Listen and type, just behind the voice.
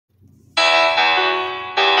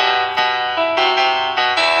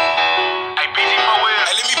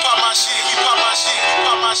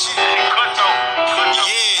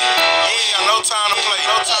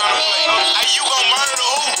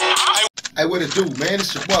Hey, what it do, man?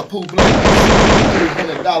 It's your boy Pooh Black.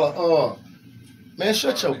 $300, man,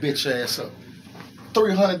 shut your bitch ass up.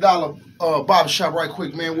 $300 barbershop right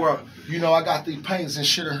quick, man, where, you know, I got these paintings and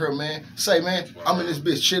shit in here, man. Say, man, I'm in this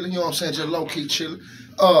bitch chilling, you know what I'm saying, just low-key chilling.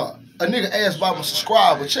 A nigga asked about my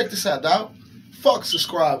subscriber. Check this out, dog. Fuck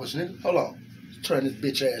subscribers, nigga. Hold on. Turn this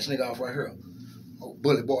bitch ass nigga off right here. Oh,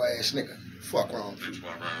 bully boy ass nigga. Fuck wrong with you.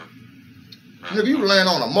 Nigga, you laying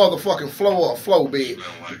on a motherfucking floor or a floor bed.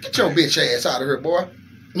 Get your bitch ass out of here, boy.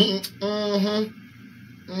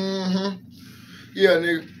 Yeah,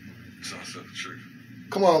 nigga.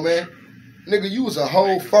 Come on, man. Nigga, you was a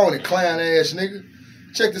whole phony clown ass nigga.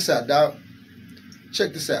 Check this out, dog.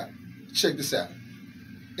 Check this out. Check this out.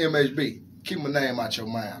 MHB, keep my name out your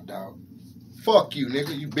mouth, dog. Fuck you,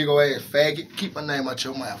 nigga. You big ol' ass faggot. Keep my name out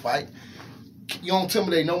your mouth, right? You don't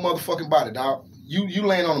intimidate no motherfucking body, dog. You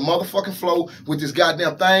laying on the motherfucking floor with this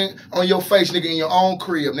goddamn thing on your face, nigga, in your own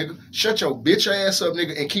crib, nigga. Shut your bitch ass up,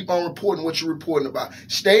 nigga, and keep on reporting what you're reporting about.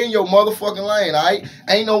 Stay in your motherfucking lane, all right?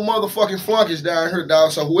 Ain't no motherfucking flunkies down here,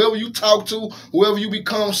 dog. So whoever you talk to, whoever you be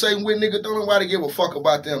conversating with, nigga, don't nobody give a fuck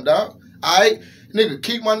about them, dog. All right? Nigga,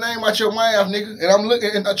 keep my name out your mouth, nigga. And I'm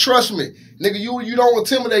looking, and trust me, nigga, you don't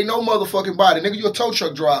intimidate no motherfucking body, nigga. You a tow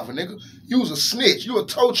truck driver, nigga. You was a snitch. You a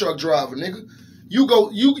tow truck driver, nigga. You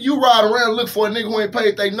ride around and look for a nigga who ain't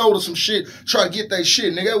paid they notice some shit, try to get that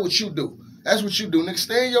shit, nigga. That's what you do. That's what you do, nigga.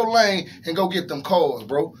 Stay in your lane and go get them cars,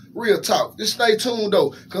 bro. Real talk. Just stay tuned, though,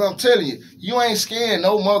 because I'm telling you, you ain't scaring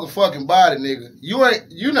no motherfucking body, nigga.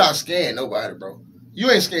 You not scaring nobody, bro.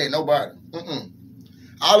 You ain't scaring nobody.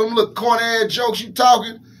 All them little corny-ass jokes you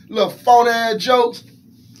talking, little phony-ass jokes,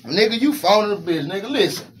 nigga, you phony the bitch, nigga.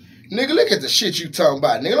 Listen. Nigga, look at the shit you talking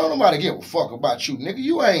about. Nigga, don't nobody give a fuck about you. Nigga,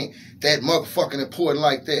 you ain't that motherfucking important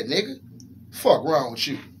like that, nigga. Fuck wrong with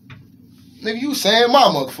you. Nigga, you saying my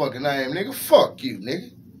motherfucking name, nigga. Fuck you,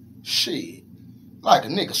 nigga. Shit. Like a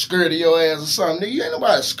nigga scared of your ass or something, nigga. You ain't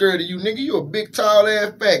nobody scared of you, nigga. You a big, tall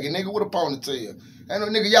ass faggot, nigga, with a ponytail. And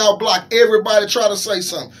nigga, y'all block everybody try to say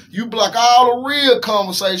something. You block all the real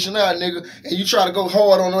conversation out, nigga, and you try to go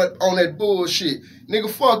hard on that bullshit. Nigga,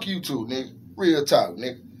 fuck you too, nigga. Real talk,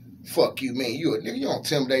 nigga. Fuck you, man. You a nigga. You don't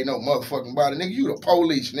intimidate no motherfucking body, nigga. You the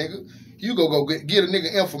police, nigga. You go get a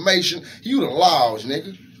nigga information. You the laws,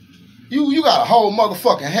 nigga. You got a whole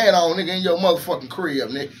motherfucking hat on, nigga, in your motherfucking crib,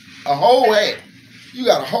 nigga. A whole hat. You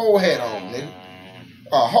got a whole hat on, nigga.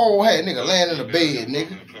 A whole hat, nigga, laying in the bed,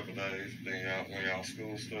 nigga.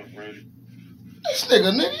 This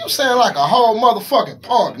nigga, you sound like a whole motherfucking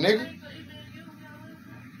punk, nigga.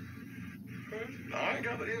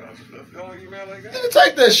 Nigga,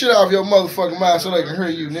 take that shit off your motherfucking mouth so they can hear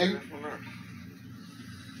you, nigga.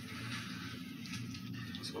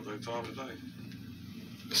 That's what they told me today.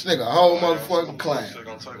 This nigga a whole motherfucking clown. It's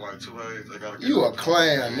gonna take like 2 days. You a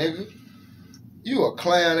clown, nigga. You a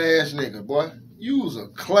clown ass nigga, boy. You was a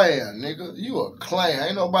clown, nigga. You a clown.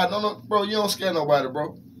 Ain't nobody, no, bro, you don't scare nobody,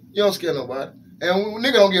 bro. You don't scare nobody. And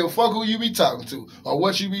nigga don't give a fuck who you be talking to or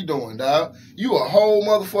what you be doing, dog. You a whole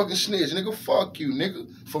motherfucking snitch, nigga. Fuck you, nigga.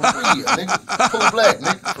 For real, nigga. Pooh Black,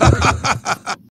 nigga. For real.